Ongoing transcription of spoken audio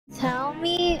Tell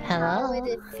me how Hello?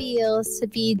 it feels to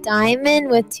be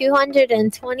diamond with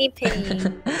 220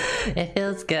 ping. It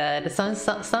feels good.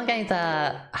 Some games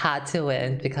are hard to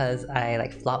win because I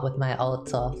like flop with my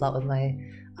ult or flop with my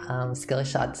skill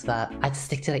shots, but I just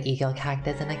stick to the ego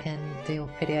characters and I can do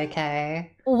pretty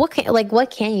okay. Well, what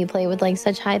can you play with like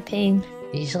such high ping?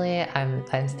 Usually I'm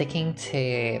sticking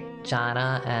to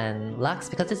Janna and Lux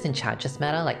because it's Enchantress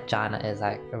meta. Like Janna is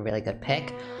like a really good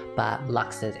pick, but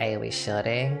Lux is AoE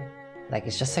shielding. Like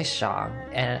it's just so strong.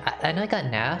 And I know it got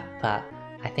nerfed, but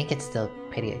I think it's still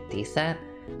pretty decent.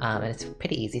 And it's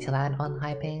pretty easy to land on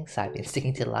high ping, so I've been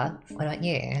sticking to Lux. What about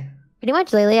you? Pretty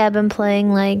much lately I've been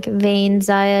playing like Vayne,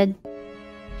 Zaya,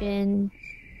 Jin.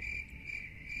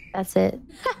 That's it.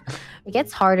 It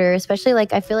gets harder, especially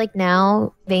like I feel like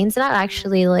now Vayne's not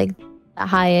actually like the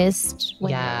highest.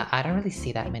 Yeah, I don't really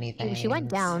see that many things. She went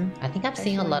down. I think I'm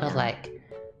seeing a lot of like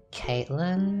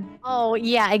Caitlyn. Oh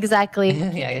yeah, exactly.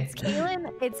 Yeah. It's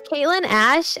Caitlyn. It's Caitlyn,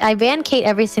 Ashe. I ban Kate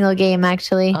every single game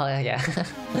actually. Oh yeah.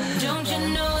 Don't you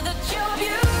know that you're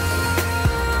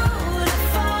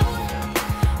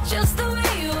beautiful, just the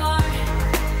way you are,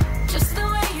 just the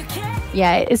way you can.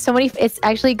 Yeah, it's so many. It's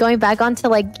actually going back onto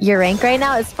like your rank right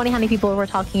now. It's funny how many people were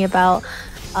talking about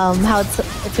how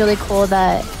it's really cool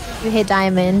that you hit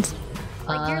diamond.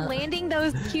 Like you're landing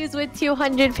those Qs with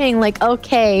 200 ping. Like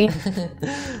okay.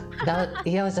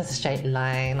 It was just a straight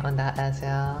line on that as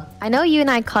well. I know you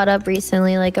and I caught up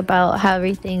recently, like about how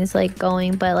everything's like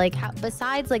going, but like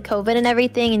besides like COVID and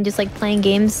everything, and just like playing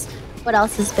games, what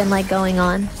else has been like going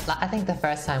on? I think the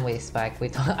first time we spoke,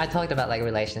 I talked about like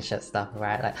relationship stuff,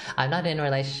 right? Like I'm not in a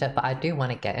relationship, but I do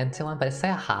want to get into one. But it's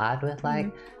so hard with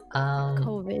like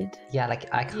COVID. Yeah,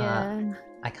 like I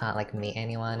can't like meet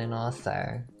anyone and all,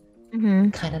 so Mm-hmm.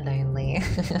 kind of lonely.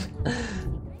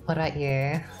 What about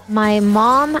you? My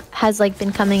mom has like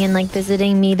been coming and like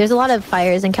visiting me. There's a lot of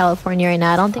fires in California right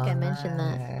now. I don't think I mentioned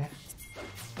that.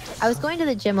 I was going to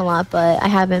the gym a lot, but I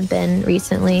haven't been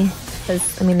recently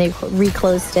because I mean they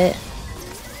reclosed it.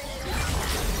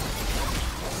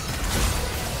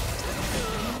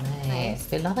 Nice.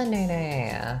 We love a Nunu.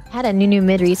 I had a new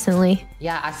mid recently.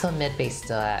 Yeah, I saw mid beast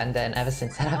to it, and then ever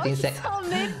since then I've been sick.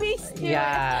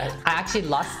 Yeah, I actually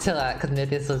lost to it because mid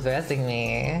beast was versing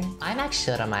me. I max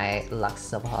shield on my Lux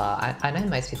Silver. I know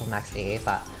most people max E,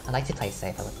 but I like to play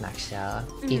safer with max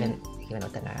shield, even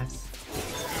with the nerfs.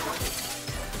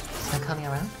 I'm coming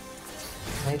around.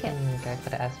 Maybe we can go for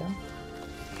the Ezreal.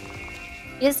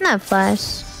 He doesn't have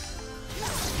flash.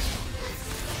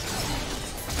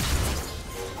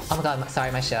 Oh my god,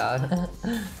 sorry, my shield.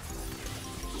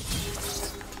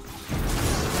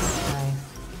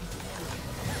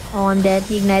 Oh, I'm dead.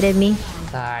 He ignited me.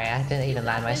 Sorry, I didn't even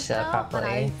land my shield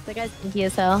properly. The guy's stinky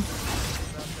as hell.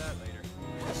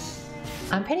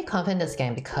 I'm pretty confident in this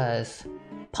game because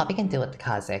Poppy can deal with the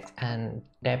Kha'Zix, and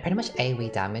they're pretty much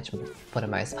AoE damage for the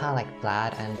most part, like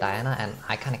Vlad and Diana, and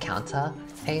I kind of counter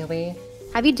AoE.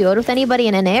 Have you duoed with anybody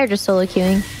in NA or just solo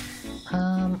queuing?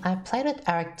 I played with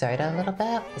Eric Dota a little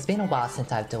bit. It's been a while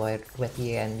since I've duoed with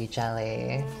you and you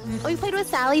Jelly. Oh, you played with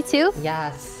Sally too?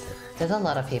 Yes. There's a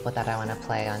lot of people that I want to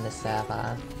play on this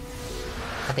server.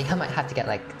 I think I might have to get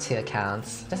like 2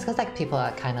 accounts. Just because like people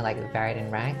are kind of like varied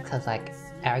in rank. Because like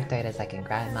Eric Dota is like in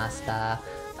Grandmaster.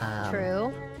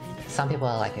 True. Some people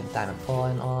are like in Diamond 4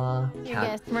 and all. You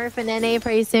get Smurf and NA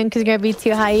pretty soon because you're gonna be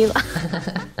too high.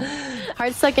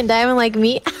 Hard stuck in Diamond like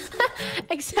me.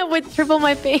 Except with triple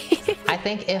my pay. I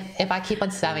think if I keep on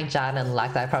spamming Jan and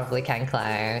Lux, I probably can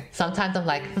climb. Sometimes I'm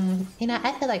like, you know,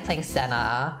 I feel like playing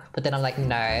Senna. But then I'm like,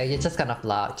 no, you're just gonna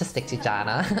flop. Just stick to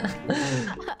Janna.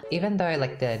 Even though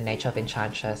like the nature of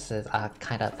Enchantresses are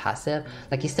kind of passive,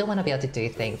 like you still want to be able to do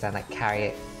things and like carry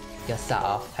it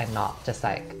yourself and not just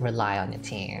like rely on your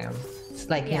team. It's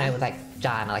like, you know, with like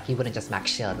Janna, like you wouldn't just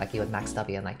max shield, like you would max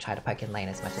W and like try to poke in lane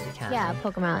as much as you can. Yeah,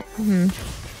 poke him out. I'll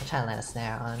try to land a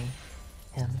snare on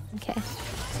him. Okay.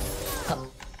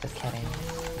 Oh, just kidding.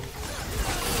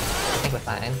 I think we're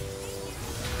fine.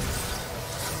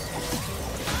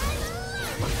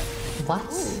 What?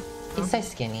 He's so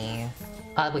skinny.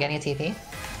 We're getting a TP?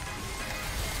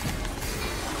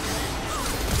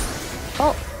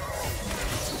 Oh.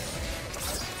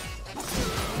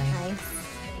 Nice.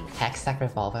 Hextech,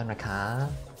 Revolver, and Rakan.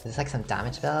 Is this like some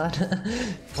damage build?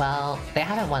 Well, they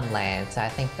haven't won lane, so I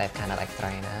think they've kind of like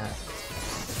thrown it.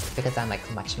 Because I'm like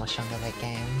much more stronger late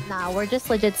game. Nah, we're just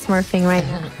legit smurfing right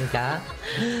now. Yeah.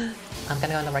 I'm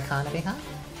gonna go on the Rakan over here.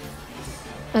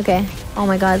 Okay. Oh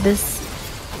my god, this...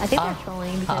 I think they're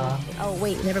trolling because... Oh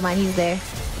wait, never mind, he's there.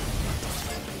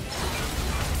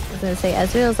 I was gonna say,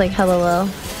 Ezreal's like hella low.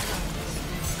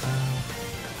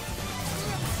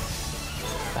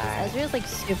 Sorry. Those are just like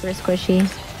super squishy.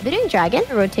 Are they doing dragon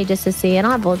or rotate just to see? I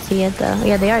don't have ulti yet though.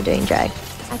 Yeah, they are doing drag.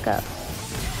 Back up.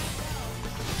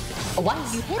 What?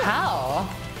 How?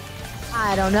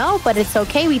 I don't know, but it's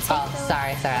okay. We take Oh,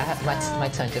 sorry. I have my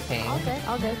turn to ping. all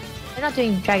good. They're not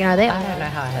doing dragon, are they? I don't know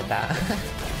how I hit that.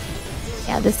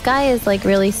 Yeah, this guy is like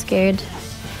really scared.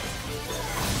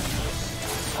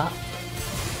 Oh.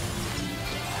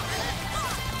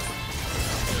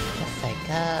 That's so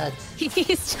good.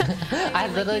 He's I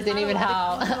literally didn't even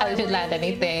help. I didn't land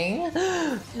anything.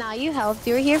 Nah, you helped.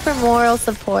 You were here for moral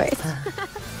support.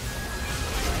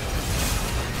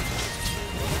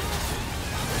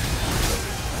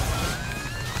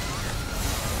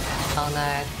 Oh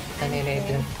no, the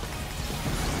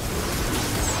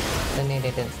nudie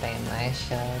didn't stay in my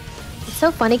shield. It's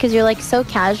so funny because you're like so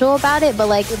casual about it, but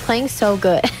like you're playing so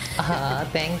good.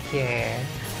 Thank you.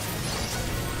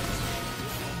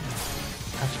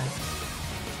 I'll try.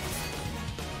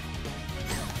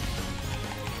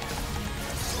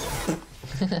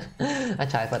 I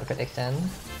tried for the prediction.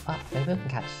 Oh, maybe we can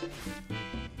catch.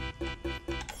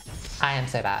 I am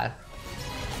so bad.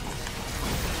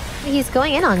 He's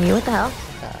going in on you. What the hell?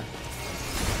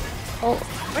 Oh,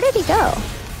 where did he go?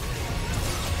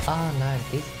 Oh no,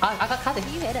 these. Oh, I got Kazi.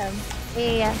 You hit him.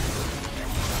 Yeah.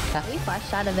 We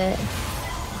flashed out of it.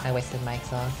 I wasted my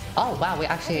exhaust. Oh wow, we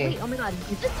actually. Wait, oh my god,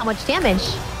 you did so much damage.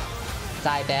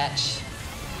 Die, bitch.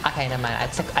 Okay, never mind.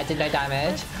 I did no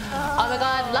damage. Oh my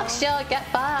god, Lux Shield, get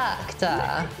fucked!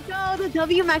 No, the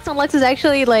W max on Lux is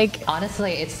actually like.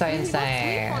 Honestly, it's so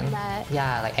insane. on that.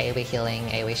 Yeah, like AoE healing,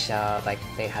 AoE shield, like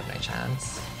they had no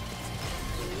chance.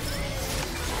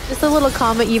 Just a little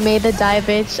comment you made the die,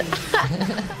 bitch.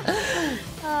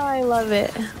 Oh, I love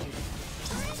it.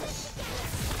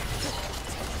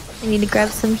 I need to grab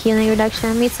some healing reduction.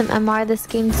 I made some MR this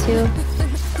game too.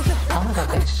 Oh my god,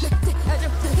 bitch.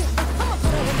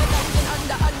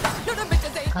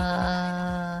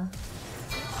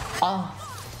 Oh,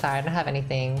 sorry, I don't have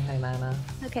anything. No mana.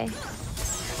 Okay.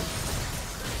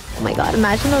 Oh my god,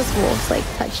 imagine those wolves like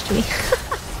touched me.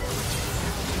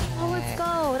 Oh, let's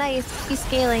go. Nice. He's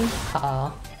scaling.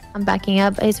 Uh-oh. I'm backing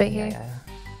up. He's right here. Yeah.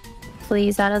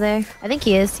 Please, out of there. I think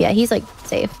he is. Yeah, he's like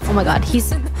safe. Oh my god, he's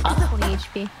 20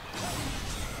 HP.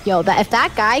 Yo, if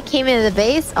that guy came into the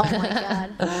base, oh my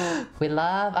god. We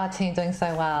love our team doing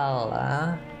so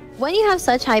well. When you have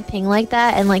such high ping like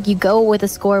that and like you go with a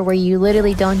score where you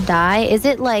literally don't die, is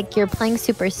it like you're playing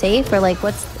super safe or like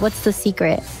what's the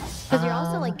secret? Because you're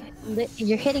also like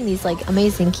you're hitting these like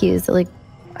amazing cues. So, like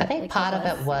I think part of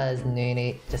it was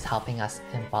Nuni just helping us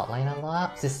in bot lane a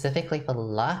lot, specifically for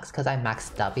Lux, because I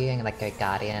maxed W and like go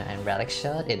Guardian and Relic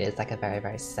Shield. It is like a very,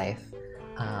 very safe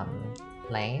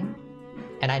lane.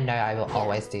 And I know I will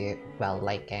always do well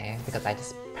late game because I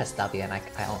just press W and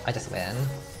I just win.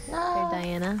 No. They're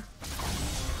Diana.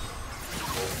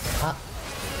 Oh.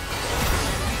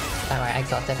 Don't worry, I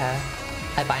exhausted her.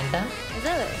 I bind them.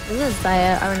 Is this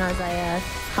Zaya? Or not Zaya?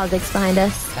 Kha'Zix behind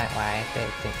us. Don't worry,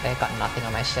 they got nothing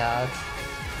on my shield.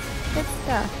 Good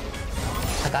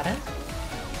stuff. I got him.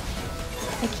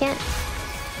 I can't.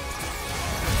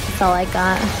 That's all I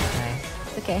got.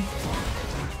 Nice. Okay.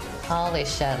 Holy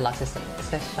shit, Lux is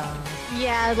so strong.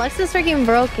 Yeah, Lux is freaking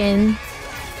broken.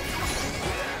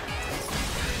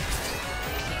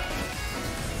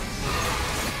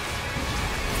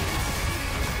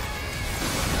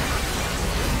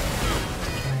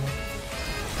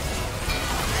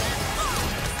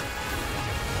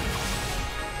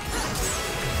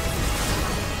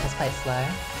 Let's play it slow.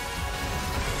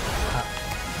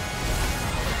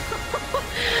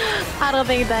 I don't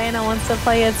think Diana wants to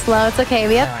play it slow. It's okay.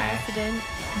 We have Alright. Cassidon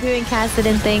doing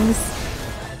Cassidon things.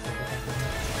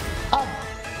 Oh!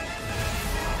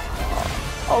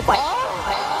 Oh my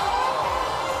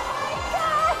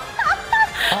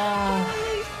Oh!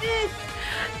 Holy shit!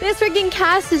 This freaking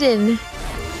Cassidon!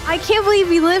 I can't believe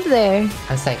we live there.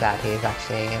 I'm so glad he's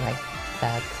actually like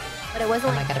dead. But it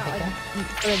wasn't Am I like, gonna pick him?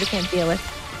 something we can't deal with.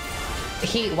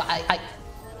 He,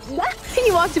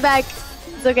 He walked back.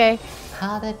 It's okay.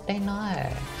 how did they know?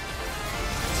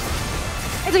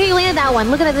 It's okay, you landed that one.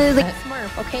 Look at it, like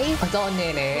Smurf, okay? I don't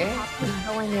need it.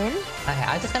 Going in. Okay,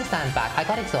 I'm just gonna stand back. I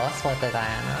got exhaust for the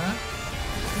Diana.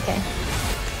 Okay.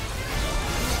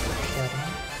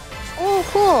 Oh,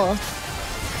 cool.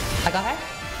 I got her.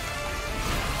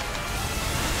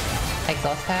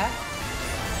 Exhaust her.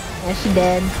 Yeah, she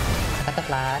did. I got the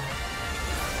flag.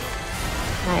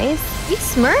 Nice. We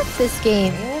smurfed this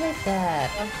game. Really good.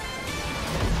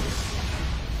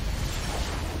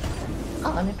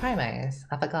 Oh, I'm in primos.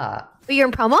 I forgot. But you're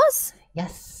in promos?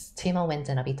 Yes, 2 more wins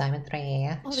and I'll be Diamond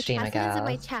 3. Oh, the Streamer Cassidans in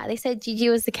my girls. chat. They said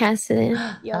GG was the Cassidin.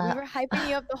 Yo, we were hyping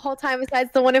you up the whole time besides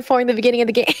the 1 and 4 in the beginning of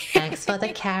the game. Thanks for the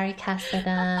carry,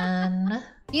 Cassidon.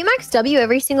 Do you max W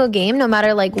every single game, no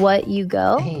matter like what you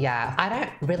go? Yeah, I don't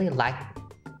really like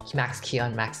max Q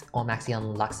and max E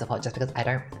on Lux support just because I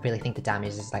don't really think the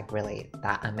damage is like really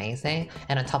that amazing.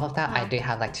 And on top of that, I do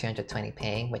have like 220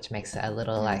 ping, which makes it a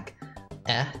little like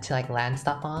to like land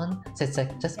stuff on. So it's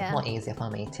like just more easier for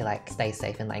me to like stay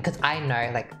safe in lane. Because I know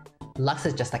like Lux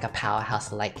is just like a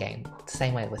powerhouse late game.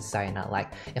 Same way with Sona.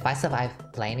 Like if I survive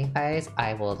laning phase,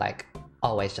 I will like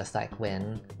always just like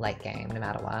win late game no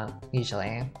matter what,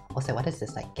 usually. Also, what is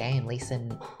this like game? Lee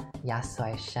Sin,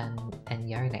 Yasuo, Shen, and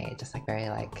Yone, just like very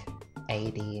like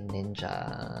AD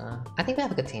ninja. I think we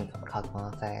have a good team for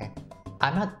Kog'Maw, so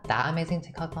I'm not that amazing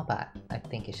to Kog'Maw, but I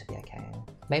think it should be okay.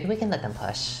 Maybe we can let them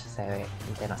push so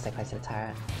they're not so close to the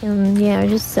turret. Yeah, we're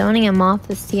just zoning him off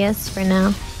the CS for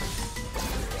now.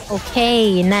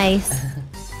 Okay, nice.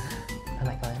 Oh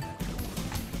my god.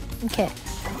 Okay.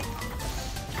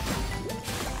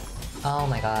 Oh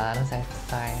my god, I'm so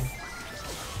sorry.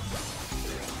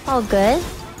 All good.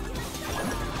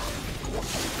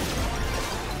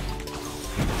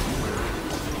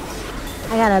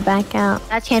 I gotta back out.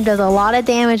 That champ does a lot of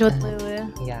damage with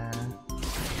Lulu. Yeah.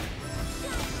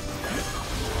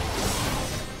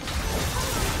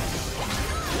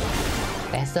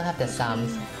 They still have the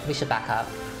sums. We should back up.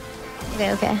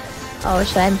 Okay, okay. Oh,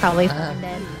 should I probably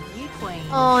dead?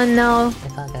 Oh no.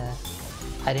 It's all good.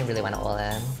 I didn't really want to all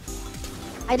in.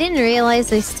 I didn't realize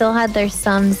they still had their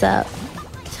sums up.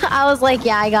 I was like,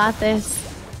 yeah, I got this.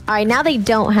 Alright, now they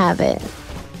don't have it.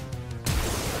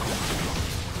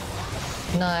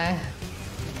 No. I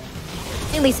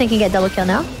think Lee Sin can get double kill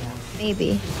now.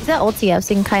 Maybe. He's got ulti up, so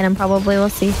he can kite him probably. We'll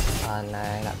see. Oh no,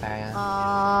 that barrier.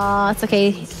 Oh, it's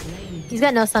okay. He's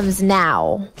got no sums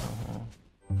now.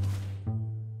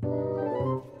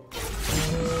 Oh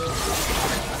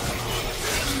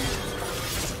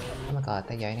my god,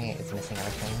 the Yone is missing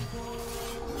everything.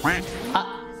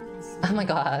 Oh my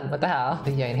god, what the hell?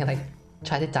 The Yone like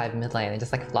tried to dive mid lane and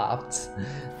just like flopped.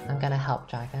 I'm gonna help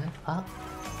Dragon. Oh.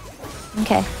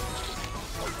 Okay.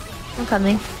 I'm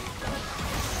coming.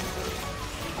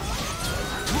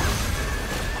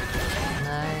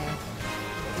 No.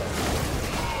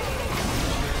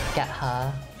 Get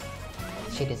her.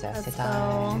 She deserves to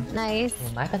die. Nice.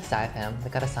 We might have to dive him. We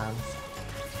got a sums.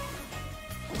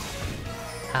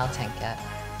 I'll tank it.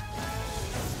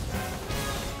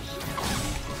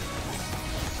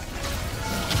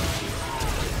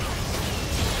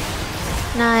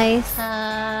 Nice.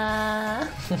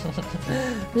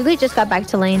 Lily just got back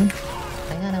to lane.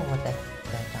 I don't know what the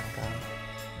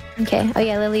jungle. Okay. Oh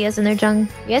yeah, Lily is in their jung.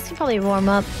 You guys can probably warm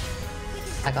up.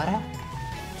 I got her.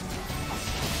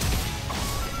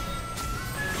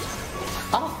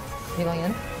 Oh, you going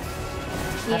in?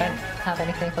 Yeah. I don't have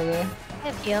anything for you.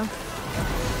 I feel.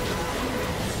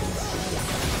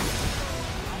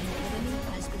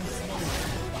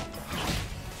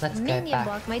 Let's go Minion back.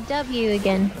 block my W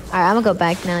again. Alright, I'm gonna go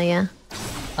back now, yeah.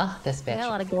 Oh, this I got a bitch.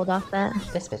 lot of gold off that.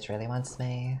 This bitch really wants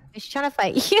me. She's trying to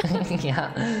fight you.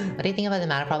 Yeah. What do you think about the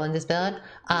mana problem in this build?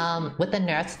 With the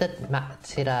nerfs to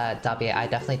the W, I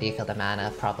definitely do feel the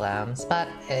mana problems. But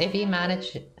if you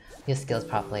manage your skills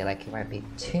properly, like it won't be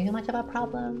too much of a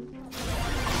problem.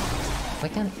 We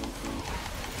can.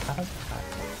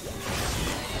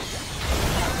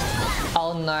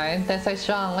 Oh no, they're so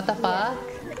strong. What the fuck?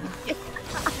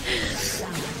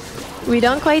 We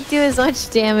don't quite do as much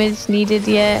damage needed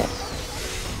yet.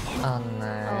 Oh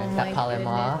no, that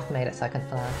polymorph made it so I can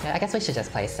fly. Yeah, I guess we should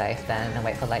just play safe then and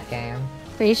wait for late game.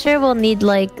 Pretty sure we'll need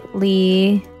like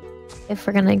Lee if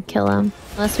we're gonna kill him.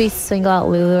 Unless we single out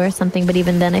Lulu or something, but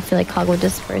even then I feel like Cog will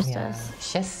disperse us.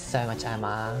 She has so much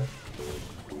ammo.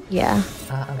 Yeah.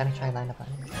 I'm gonna try land a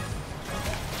button.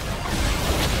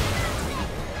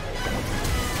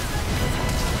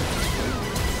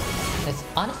 It's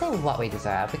honestly what we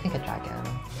deserve. We can get dragon.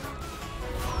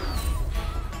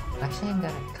 Actually, I'm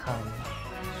gonna come.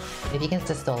 If you can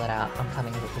just stall it out, I'm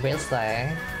coming real slow.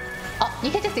 Oh,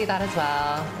 you can just do that as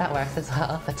well. That works as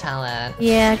well for talent.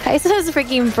 Yeah, Kai'Sa's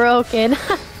freaking broken.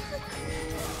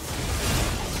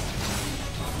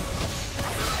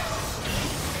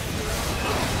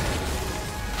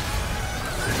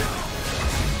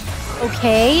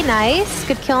 Okay, nice.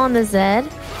 Good kill on the Zed.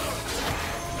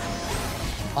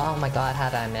 Oh my god, how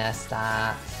did I miss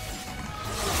that?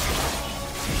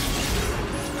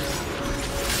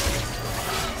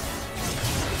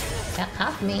 Get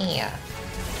off me!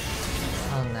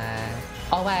 Oh no.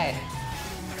 Oh wait!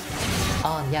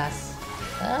 Oh yes.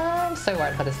 I'm so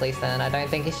worried for this Lee Sin. I don't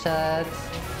think he should.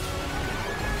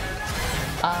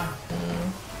 Oh,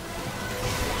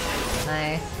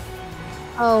 nice.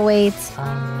 Oh wait.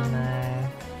 Oh no.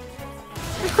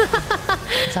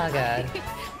 It's all good.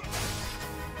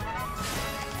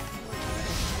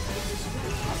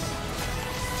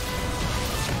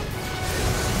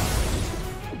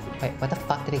 Wait, what the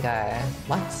fuck did he go?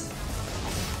 What?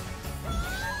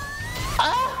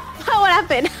 Ah! What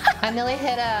happened? I nearly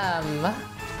hit him!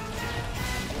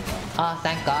 Oh,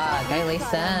 thank God. Go Lee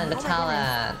Sin, the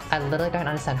talent. I literally don't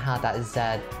understand how that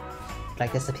Zed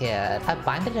like disappeared. I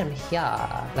binded him here.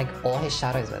 Like all his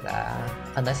shadows were there.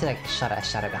 Unless he like shot a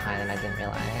shadow behind and I didn't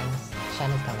realize.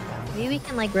 Shannon's coming down. Maybe we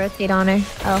can like rotate on her.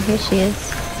 Oh, here she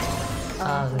is.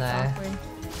 Oh, no. Awkward.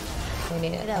 We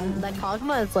need it. That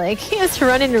Kog'Maw is like, he was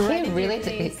running right He really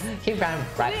did. He ran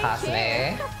right past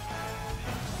me.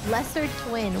 Lesser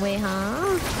twin. Wait,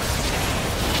 huh?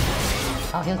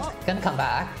 Oh, he was gonna come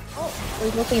back. Oh,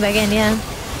 he's looking back in, yeah.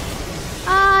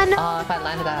 Ah, no. Oh, if I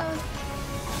landed that.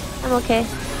 I'm okay.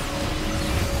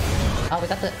 Oh, we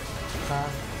got the...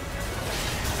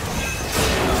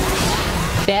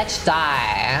 Bitch,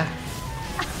 die.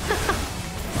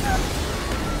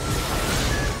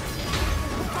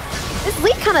 This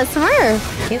Lee kind of smurf.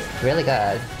 He's really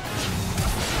good.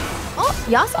 Oh,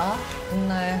 Yasuo. Oh,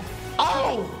 no.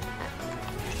 Oh!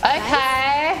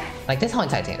 Okay! Like, this whole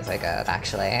entire team is so good,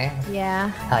 actually.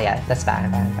 Yeah. Oh yeah, that's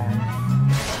Baron.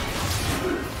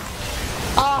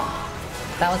 Oh!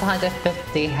 That was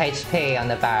 150 HP on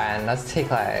the Baron. That's too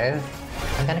close.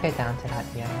 I'm gonna go down to that,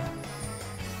 yeah.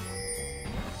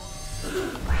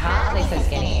 How are they so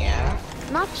skinny?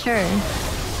 Not sure.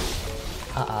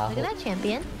 Uh-oh. Look at that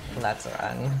champion. Let's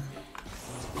run.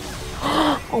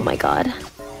 Oh my god.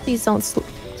 Please don't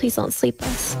sleep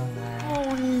us.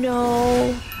 Oh no. Oh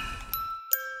no.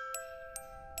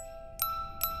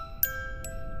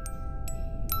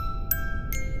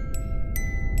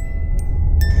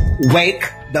 Wake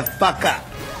the fuck up.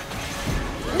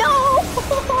 No!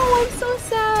 I'm so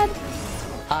sad.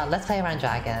 Let's play around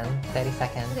Dragon. 30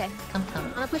 seconds. Okay. Come.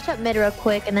 I'm gonna push up mid real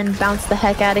quick and then bounce the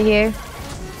heck out of here.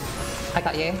 I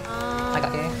got you. I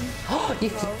got you. Oh, you.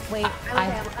 Wait.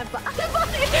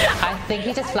 I think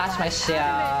you just flashed my shield.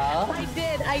 I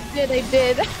did.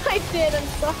 I'm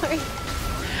sorry.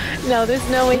 No, there's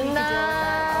no way you can do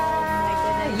that. Oh my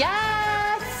goodness.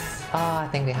 Yes! Oh, I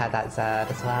think we had that Zed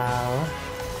as well.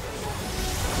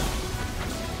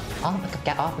 Oh my god,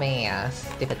 get off me,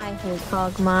 stupid I hate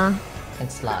Kog'Maw.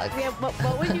 and slug. Yeah,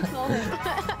 what would you call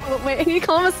him? Wait, you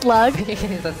call him a slug?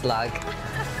 He's a slug.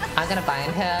 I'm gonna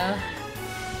bind him.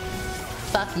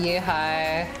 Fuck you,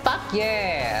 ho. Fuck you!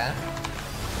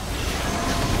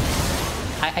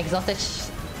 I exhausted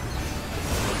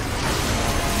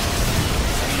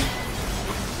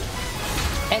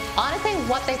It's honestly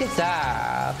what they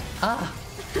deserve. Ah,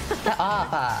 get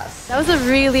off us. That was a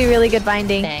really, really good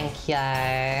binding. Thank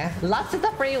you. Lots of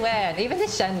the free win. Even the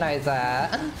Shen knows it.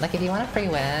 Like if you want a free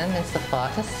win in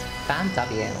support, just spam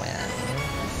W and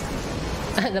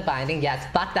win. The binding, yes.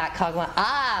 Fuck that Kog'Maw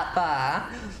up.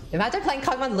 Imagine playing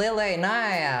Kog'Maw Lily. No.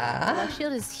 Lux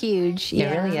shield is huge. It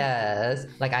really is.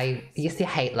 Like I used to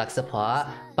hate Lux support,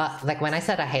 but like when I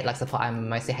said I hate Lux support, I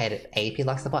mostly hated AP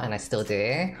Lux support, and I still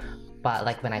do. But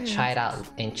like when I tried out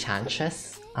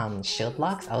Enchantress shield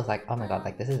Lux, I was like, oh my god,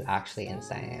 like this is actually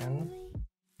insane.